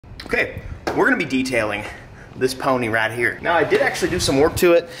Okay, we're gonna be detailing this pony right here. Now I did actually do some work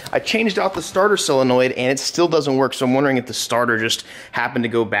to it. I changed out the starter solenoid and it still doesn't work, so I'm wondering if the starter just happened to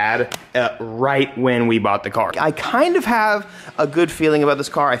go bad right when we bought the car. I kind of have a good feeling about this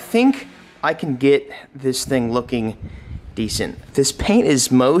car. I think I can get this thing looking decent. This paint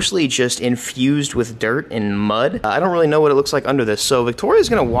is mostly just infused with dirt and mud. I don't really know what it looks like under this, so Victoria's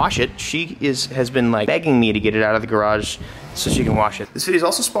gonna wash it. She has been like begging me to get it out of the garage so she can wash it. This video is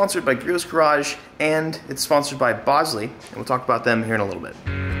also sponsored by Grio's Garage, and it's sponsored by Bosley, and we'll talk about them here in a little bit.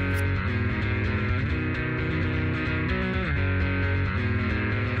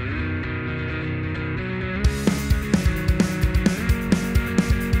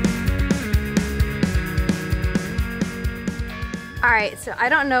 Alright, so I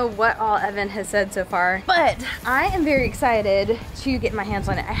don't know what all Evan has said so far, but I am very excited to get my hands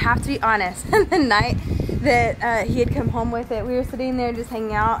on it. I have to be honest, the night that he had come home with it, we were sitting there just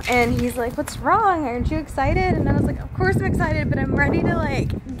hanging out, and he's like, what's wrong? Aren't you excited? And I was like, of course I'm excited, but I'm ready to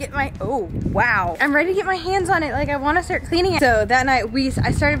like get my, oh wow. I'm ready to get my hands on it, like I want to start cleaning it. So that night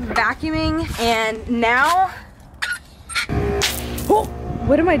I started vacuuming, and now, oh,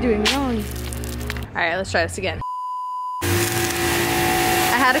 what am I doing wrong? Alright, let's try this again.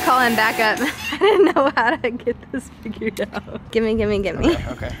 I had to call him back up. I didn't know how to get this figured out. Gimme.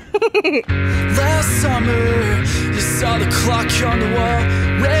 Okay. Last summer, you saw the clock on the wall.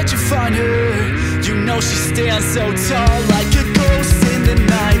 Where'd you find her? You know she stands so tall, like a ghost in the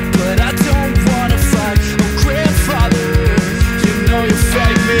night. But I don't wanna fight. Oh, grandfather, you know you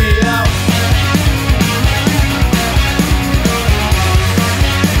fake me out.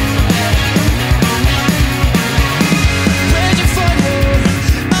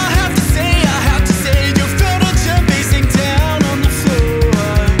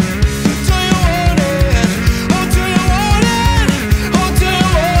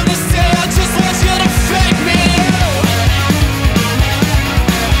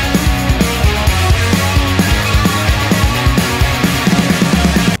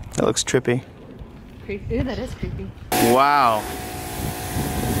 That looks trippy. Creepy. Ooh, that is creepy. Wow.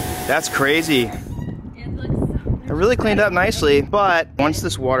 That's crazy. It really cleaned up nicely, but once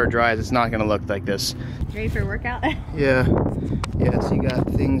this water dries, it's not gonna look like this. Ready for a workout? Yeah, so you got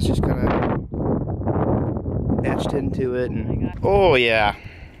things just kind of etched into it. And, oh yeah.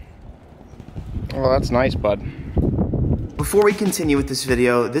 Oh, that's nice, bud. Before we continue with this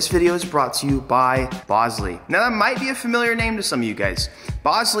video is brought to you by Bosley. Now that might be a familiar name to some of you guys.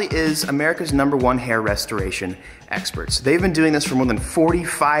 Bosley is America's #1 hair restoration experts. They've been doing this for more than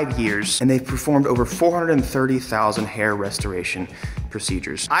 45 years, and they've performed over 430,000 hair restoration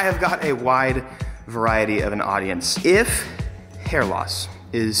procedures. I have got a wide variety of an audience. If hair loss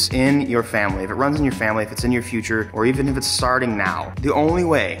is in your family, if it runs in your family, if it's in your future, or even if it's starting now, the only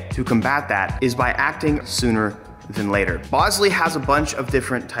way to combat that is by acting sooner than later. Bosley has a bunch of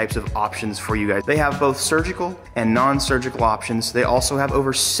different types of options for you guys. They have both surgical and non-surgical options. They also have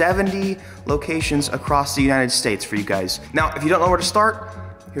over 70 locations across the United States for you guys. Now, if you don't know where to start,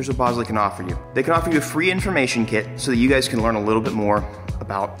 here's what Bosley can offer you. They can offer you a free information kit so that you guys can learn a little bit more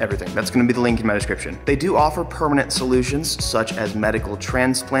about everything. That's gonna be the link in my description. They do offer permanent solutions such as medical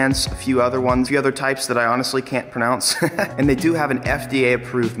transplants, a few other types that I honestly can't pronounce. And they do have an FDA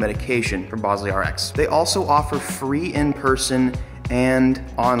approved medication for Bosley RX. They also offer free in-person and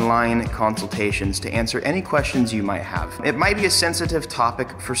online consultations to answer any questions you might have. It might be a sensitive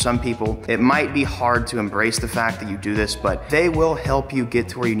topic for some people. It might be hard to embrace the fact that you do this, but they will help you get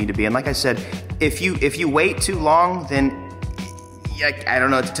to where you need to be. And like I said, if you wait too long, then I don't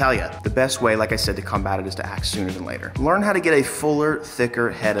know what to tell you. The best way, like I said, to combat it is to act sooner than later. Learn how to get a fuller,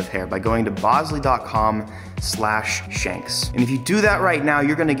 thicker head of hair by going to bosley.com/shanks. And if you do that right now,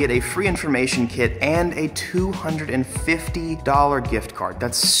 you're gonna get a free information kit and a $250 gift card.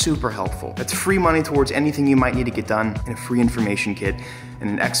 That's super helpful. That's free money towards anything you might need to get done, and a free information kit, and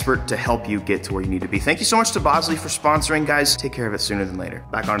an expert to help you get to where you need to be. Thank you so much to Bosley for sponsoring, guys. Take care of it sooner than later.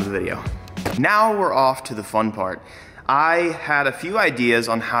 Back onto the video. Now we're off to the fun part. I had a few ideas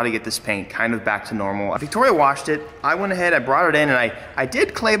on how to get this paint kind of back to normal. Victoria washed it. I went ahead, I brought it in, and I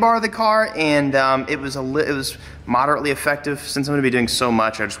did clay bar the car, and it was moderately effective. Since I'm gonna be doing so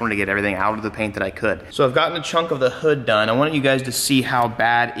much, I just wanted to get everything out of the paint that I could. So I've gotten a chunk of the hood done. I wanted you guys to see how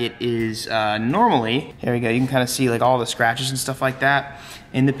bad it is normally. Here we go, you can kind of see like all the scratches and stuff like that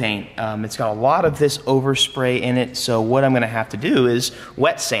in the paint. It's got a lot of this overspray in it, so what I'm gonna have to do is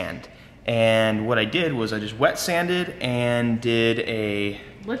wet sand. And what I did was I just wet sanded and did a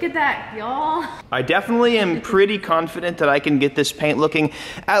Look at that, y'all. I definitely am pretty confident that I can get this paint looking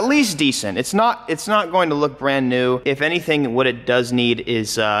at least decent. It's not going to look brand new. If anything, what it does need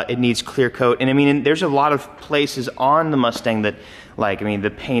is it needs clear coat. And I mean, there's a lot of places on the Mustang that, like, I mean, the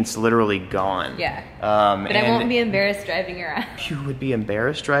paint's literally gone. Yeah. But I won't be embarrassed driving around. You would be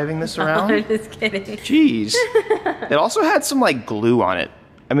embarrassed driving this around? I'm just kidding. Jeez. It also had some like glue on it.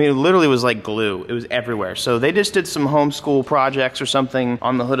 I mean, it literally was like glue. It was everywhere. So they just did some homeschool projects or something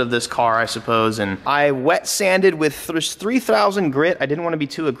on the hood of this car, I suppose. And I wet sanded with 3000 grit. I didn't want to be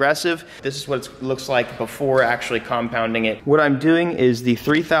too aggressive. This is what it looks like before actually compounding it. What I'm doing is the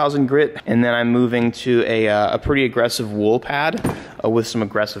 3000 grit, and then I'm moving to a pretty aggressive wool pad with some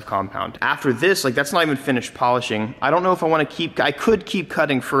aggressive compound. After this, like, that's not even finished polishing. I don't know if I want to keep, I could keep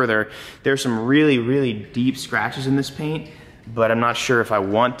cutting further. There's some really, really deep scratches in this paint, but I'm not sure if I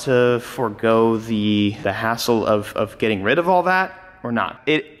want to forego the hassle of getting rid of all that or not.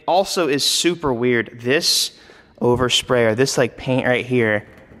 It also is super weird. This overspray, or this like paint right here,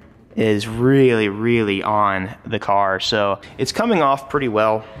 is really, really on the car. So it's coming off pretty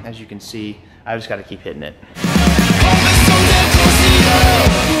well, as you can see. I just gotta keep hitting it.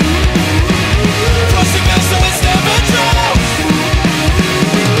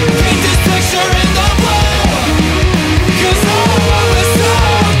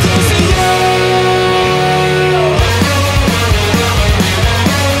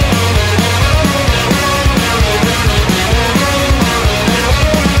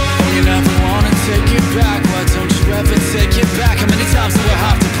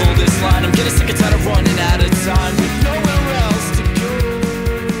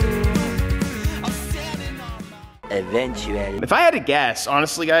 Eventually. If I had to guess,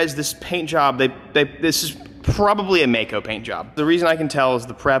 honestly guys, this paint job, this is probably a Maaco paint job. The reason I can tell is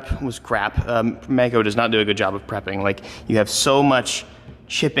the prep was crap. Maaco does not do a good job of prepping. Like, you have so much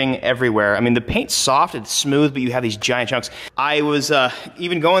chipping everywhere. I mean, the paint's soft, it's smooth, but you have these giant chunks. I was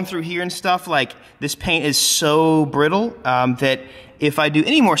even going through here and stuff, like, this paint is so brittle that if I do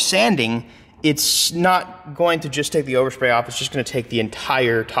any more sanding, it's not going to just take the overspray off, it's just gonna take the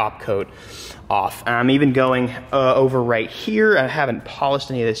entire top coat off. I'm even going over right here. I haven't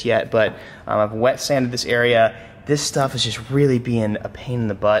polished any of this yet, but I've wet sanded this area. This stuff is just really being a pain in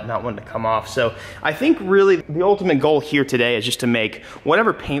the butt, not wanting to come off. So I think really the ultimate goal here today is just to make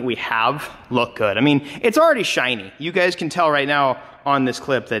whatever paint we have look good. I mean, it's already shiny. You guys can tell right now on this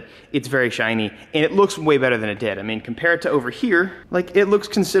clip that it's very shiny, and it looks way better than it did. I mean, compared to over here, like, it looks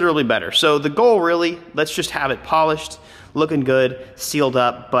considerably better. So the goal really, let's just have it polished, looking good, sealed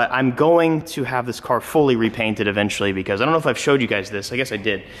up, but I'm going to have this car fully repainted eventually, because I don't know if I've showed you guys this. I guess I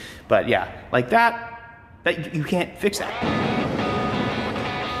did. But yeah, like that you can't fix that.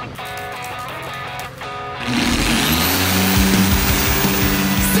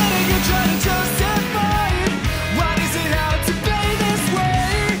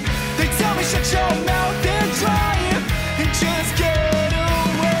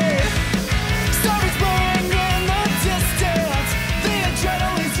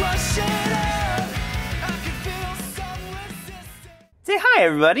 Say hi,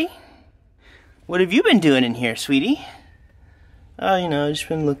 everybody. What have you been doing in here, sweetie? Oh, you know, just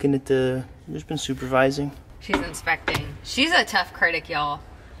been looking at just been supervising. She's inspecting. She's a tough critic, y'all.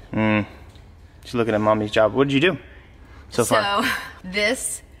 She's looking at mommy's job. What did you do so far? So,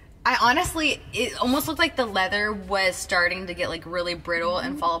 this, I honestly, it almost looked like the leather was starting to get like really brittle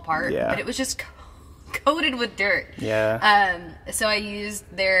and fall apart. Yeah. But it was just coated with dirt. Yeah. So I used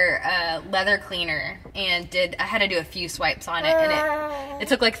their leather cleaner and I had to do a few swipes on it, and it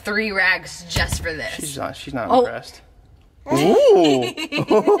took like 3 rags just for this. She's not impressed.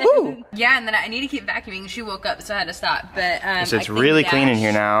 Ooh. Yeah, and then I need to keep vacuuming. She woke up, so I had to stop. But so it's really clean in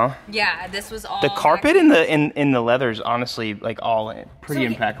here now. Yeah, this was all the carpet in the leather is honestly like all pretty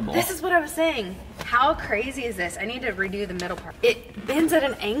impeccable. This is what I was saying. How crazy is this? I need to redo the middle part. It bends at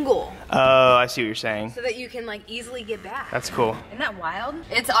an angle. Oh, I see what you're saying. So that you can like easily get back. That's cool. Isn't that wild?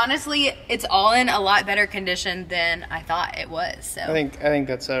 It's honestly, it's all in a lot better condition than I thought it was. So I think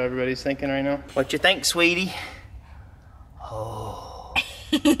that's how everybody's thinking right now. What you think, sweetie? Oh,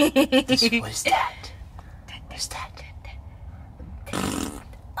 what is that? What's that?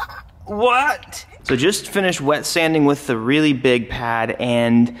 What? So just finished wet sanding with the really big pad,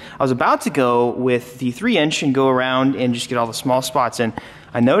 and I was about to go with the 3-inch and go around and just get all the small spots in.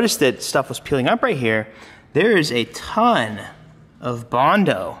 I noticed that stuff was peeling up right here. There is a ton of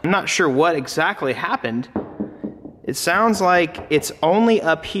Bondo. I'm not sure what exactly happened. It sounds like it's only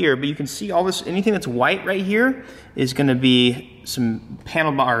up here, but you can see all this, anything that's white right here is gonna be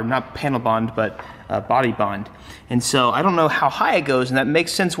panel bond, or not panel bond, but body bond. And so I don't know how high it goes, and that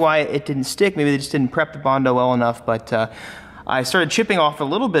makes sense why it didn't stick. Maybe they just didn't prep the Bondo well enough, but I started chipping off a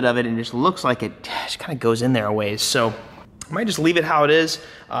little bit of it, and it just looks like it just kind of goes in there a ways. So I might just leave it how it is.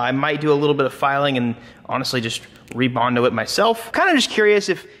 I might do a little bit of filing and honestly just re-Bondo it myself. Kind of just curious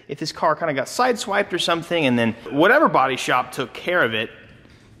if this car kind of got sideswiped or something, and then whatever body shop took care of it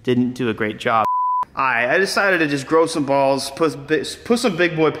didn't do a great job. I decided to just grow some balls, put some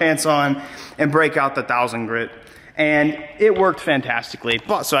big boy pants on, and break out the 1000 grit. And it worked fantastically.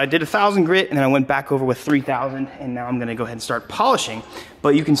 So I did 1000 grit, and then I went back over with 3000, and now I'm gonna go ahead and start polishing.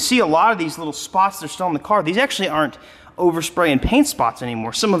 But you can see a lot of these little spots that are still in the car. These actually aren't overspray and paint spots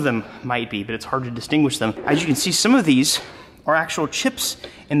anymore. Some of them might be, but it's hard to distinguish them. As you can see, some of these are actual chips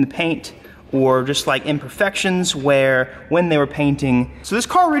in the paint, or just like imperfections when they were painting. So this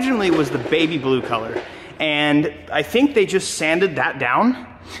car originally was the baby blue color, and I think they just sanded that down,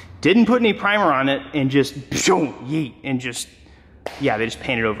 didn't put any primer on it, and just yeet, and just, yeah, they just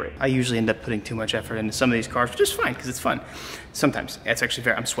painted over it. I usually end up putting too much effort into some of these cars, which is fine, because it's fun. Sometimes, it's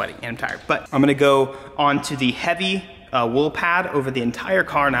actually I'm sweating and I'm tired. But I'm gonna go onto the heavy wool pad over the entire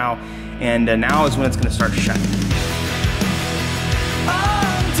car now, and now is when it's gonna start shining.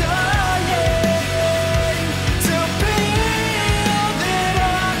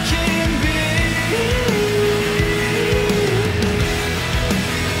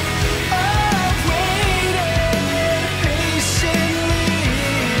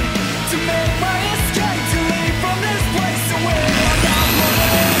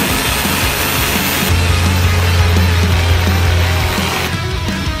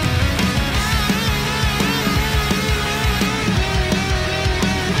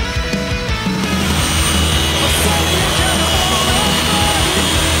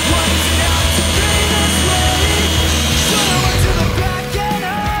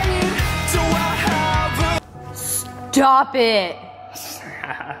 Stop it.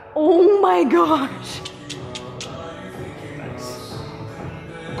 Oh my gosh.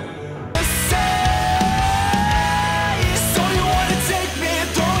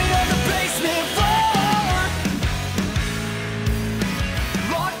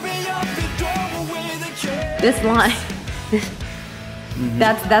 This line,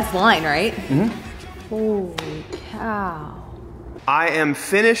 that's line, right? Mm-hmm. Holy cow. I am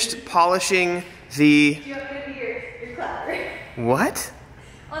finished polishing the... What?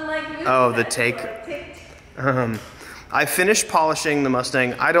 Oh, the take. I finished polishing the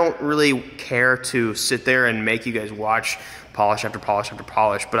Mustang. I don't really care to sit there and make you guys watch polish after polish after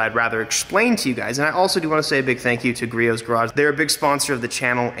polish, but I'd rather explain to you guys. And I also do want to say a big thank you to Griot's Garage. They're a big sponsor of the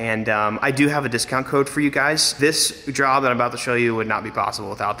channel, and I do have a discount code for you guys. This job that I'm about to show you would not be possible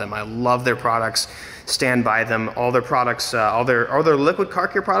without them. I love their products, stand by them. All their products, all their liquid car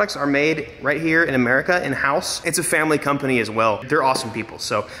care products are made right here in America, in-house. It's a family company as well. They're awesome people,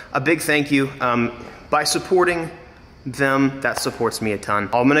 so a big thank you. By supporting them, that supports me a ton.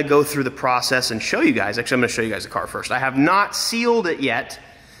 I'm gonna go through the process and show you guys. Actually, I'm gonna show you guys the car first. I have not sealed it yet,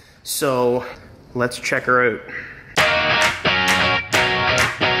 so let's check her out.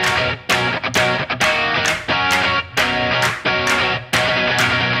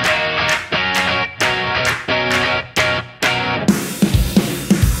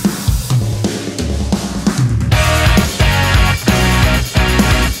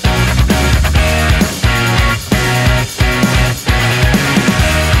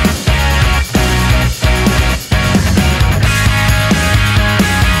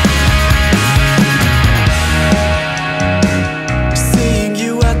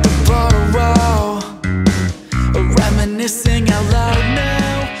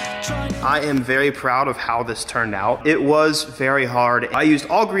 I am very proud of how this turned out. It was very hard. I used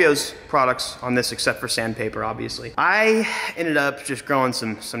all Griot's products on this except for sandpaper, obviously. I ended up just growing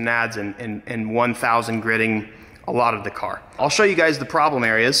some nads and 1000 gritting a lot of the car. I'll show you guys the problem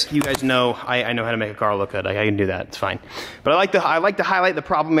areas. You guys know I know how to make a car look good. I can do that, it's fine. But I like to highlight the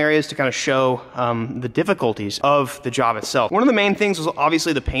problem areas to kind of show the difficulties of the job itself. One of the main things was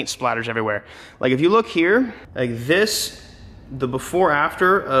obviously the paint splatters everywhere. Like if you look here, like this, the before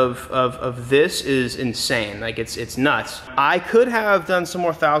after of this is insane. Like it's nuts. I could have done some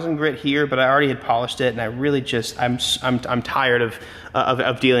more 1000 grit here, but I already had polished it, and I really just I'm tired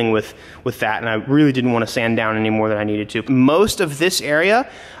of dealing with that, and I really didn't want to sand down any more than I needed to. Most of this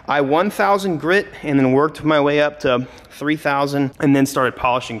area I 1,000 grit and then worked my way up to 3,000 and then started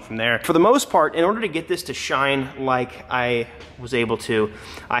polishing from there. For the most part, in order to get this to shine like I was able to,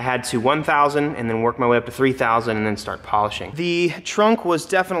 I had to 1,000 and then work my way up to 3,000 and then start polishing. The trunk was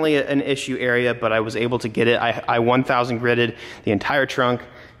definitely an issue area, but I was able to get it. I 1,000 gritted the entire trunk,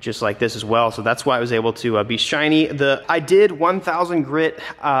 just like this as well. So that's why I was able to be shiny. I did 1,000 grit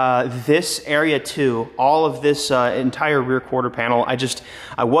this area too, all of this entire rear quarter panel.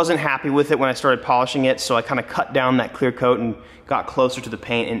 I wasn't happy with it when I started polishing it, so I kind of cut down that clear coat and got closer to the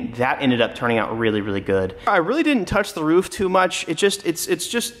paint, and that ended up turning out really, really good. I really didn't touch the roof too much. It's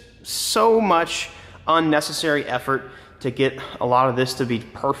just so much unnecessary effort to get a lot of this to be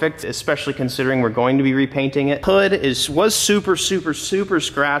perfect, especially considering we're going to be repainting it. Hood was super, super, super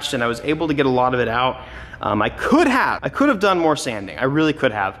scratched, and I was able to get a lot of it out. I could have done more sanding. I really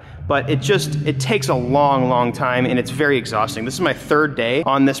could have. But it takes a long, long time, and it's very exhausting. This is my 3rd day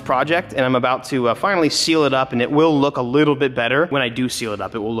on this project, and I'm about to finally seal it up, and it will look a little bit better when I do seal it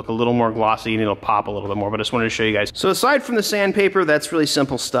up. It will look a little more glossy, and it'll pop a little bit more, but I just wanted to show you guys. So aside from the sandpaper, that's really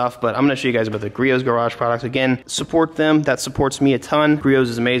simple stuff, but I'm gonna show you guys about the Griot's Garage products. Again, support them. That supports me a ton. Griot's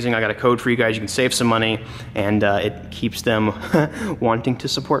is amazing. I got a code for you guys. You can save some money, and it keeps them wanting to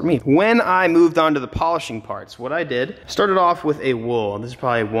support me. When I moved on to the polishing parts, what I did, started off with a wool. This is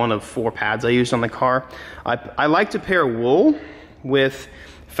probably one of 4 pads I used on the car. I like to pair wool with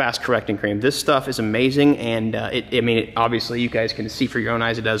fast correcting cream. This stuff is amazing, and obviously you guys can see for your own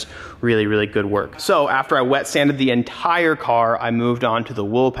eyes it does really, really good work. So after I wet sanded the entire car, I moved on to the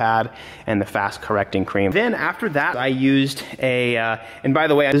wool pad and the fast correcting cream. Then after that, I used and by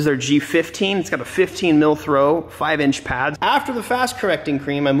the way, this is their G15. It's got a 15 mil throw, 5-inch pads. After the fast correcting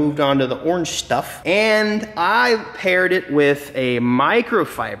cream, I moved on to the orange stuff, and I paired it with a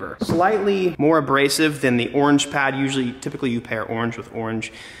microfiber, slightly more abrasive than the orange pad. Typically you pair orange with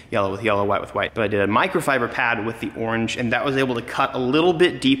orange, yellow with yellow, white with white. But I did a microfiber pad with the orange, and that was able to cut a little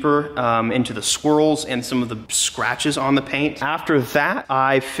bit deeper into the swirls and some of the scratches on the paint. After that,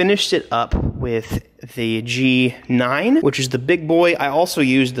 I finished it up with the G9, which is the big boy. I also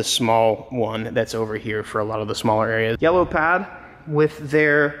used the small one that's over here for a lot of the smaller areas. Yellow pad with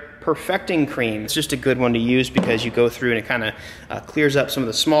their perfecting cream. It's just a good one to use because you go through and it kind of clears up some of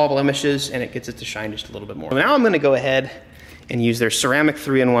the small blemishes, and it gets it to shine just a little bit more. So now I'm gonna go ahead and use their ceramic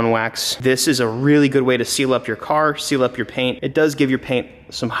 3-in-1 wax. This is a really good way to seal up your car, seal up your paint. It does give your paint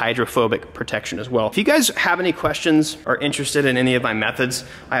some hydrophobic protection as well. If you guys have any questions or interested in any of my methods,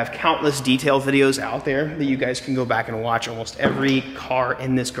 I have countless detail videos out there that you guys can go back and watch. Almost every car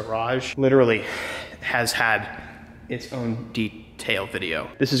in this garage literally has had its own detail video.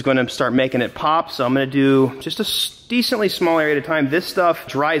 This is gonna start making it pop, so I'm gonna do just a decently small area at a time. This stuff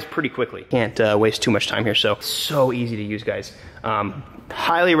dries pretty quickly. Can't waste too much time here, so easy to use, guys.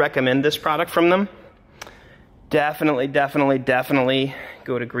 Highly recommend this product from them. Definitely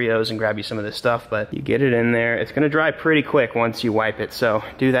go to Griot's and grab you some of this stuff, but you get it in there. It's gonna dry pretty quick once you wipe it, so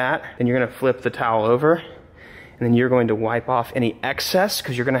do that. Then you're gonna flip the towel over, and then you're going to wipe off any excess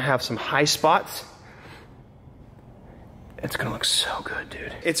because you're gonna have some high spots. It's gonna look so good,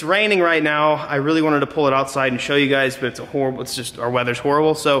 dude. It's raining right now. I really wanted to pull it outside and show you guys, but it's just our weather's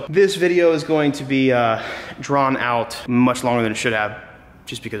horrible. So this video is going to be drawn out much longer than it should have,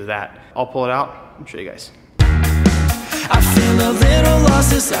 just because of that. I'll pull it out and show you guys. I feel a little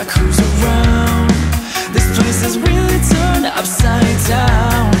lost as I cruise around. This place has really turned upside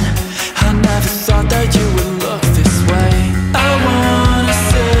down. I never thought that you would look this way. I wanna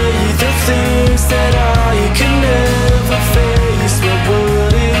say the things that I can never face. What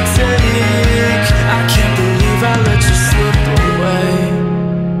would it take? I can't believe I let you slip away.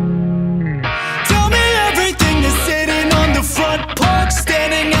 Tell me everything that's sitting on the front porch,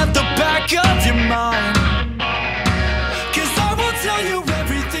 standing at the back of your mind. Cause I will tell you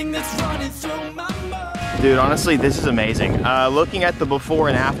everything that's running through my mind. Dude, honestly, this is amazing. Looking at the before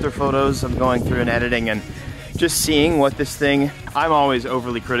and after photos of going through and editing and just seeing what this thing, I'm always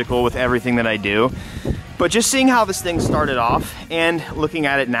overly critical with everything that I do, but just seeing how this thing started off and looking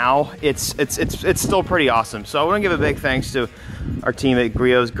at it now, it's still pretty awesome. So I want to give a big thanks to our team at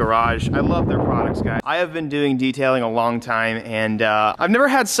Griot's Garage. I love their products, guys. I have been doing detailing a long time, and I've never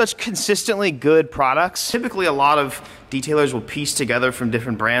had such consistently good products. Typically a lot of detailers will piece together from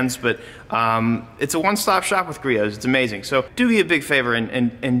different brands, but it's a one-stop shop with Griot's. It's amazing. So do me a big favor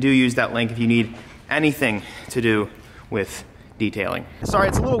and do use that link if you need anything to do with detailing. Sorry,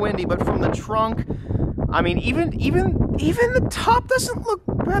 it's a little windy, but from the trunk, I mean, even the top doesn't look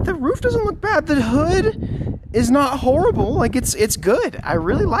bad. The roof doesn't look bad. The hood is not horrible. Like, it's good. I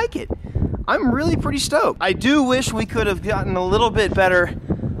really like it. I'm really pretty stoked. I do wish we could have gotten a little bit better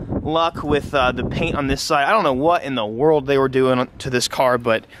luck with the paint on this side. I don't know what in the world they were doing to this car,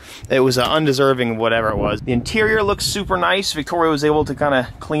 but it was undeserving of whatever it was. The interior looks super nice. Victoria was able to kind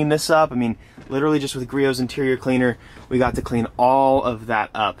of clean this up. I mean, literally just with Griot's interior cleaner, we got to clean all of that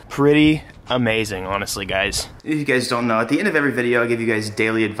up. Pretty amazing, honestly, guys. If you guys don't know, at the end of every video, I give you guys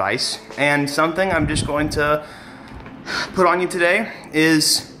daily advice. And something I'm just going to put on you today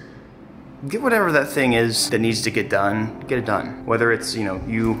is get whatever that thing is that needs to get done, get it done. Whether it's, you know,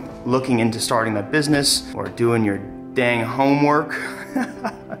 you looking into starting that business or doing your dang homework.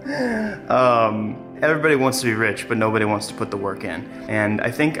 Everybody wants to be rich, but nobody wants to put the work in. And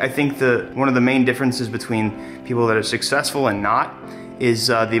I think one of the main differences between people that are successful and not is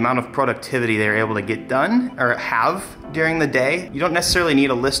the amount of productivity they're able to get done or have during the day. You don't necessarily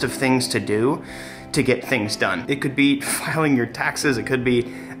need a list of things to do to get things done. It could be filing your taxes, it could be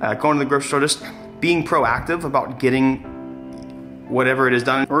going to the grocery store, just being proactive about getting whatever it is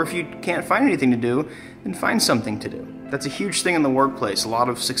done. Or if you can't find anything to do, then find something to do. That's a huge thing in the workplace. A lot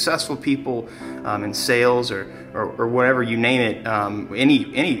of successful people in sales or whatever you name it,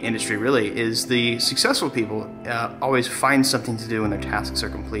 any industry really, is the successful people always find something to do when their tasks are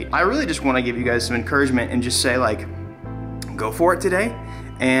complete. I really just want to give you guys some encouragement and just say, like, go for it today.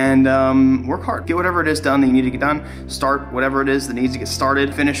 And work hard. Get whatever it is done that you need to get done. Start whatever it is that needs to get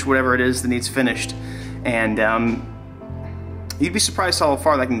started. Finish whatever it is that needs finished. And you'd be surprised how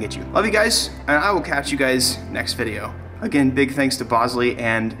far that can get you. Love you guys, and I will catch you guys next video. Again, big thanks to Bosley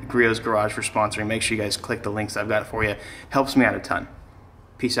and Griot's Garage for sponsoring. Make sure you guys click the links I've got for you. Helps me out a ton.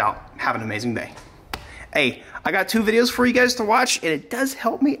 Peace out. Have an amazing day. Hey, I got 2 videos for you guys to watch, and it does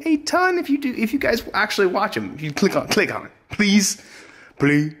help me a ton if you guys actually watch them. If you click on it, please.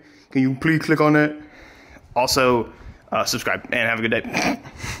 Please, can you please click on that? Also, subscribe and have a good day.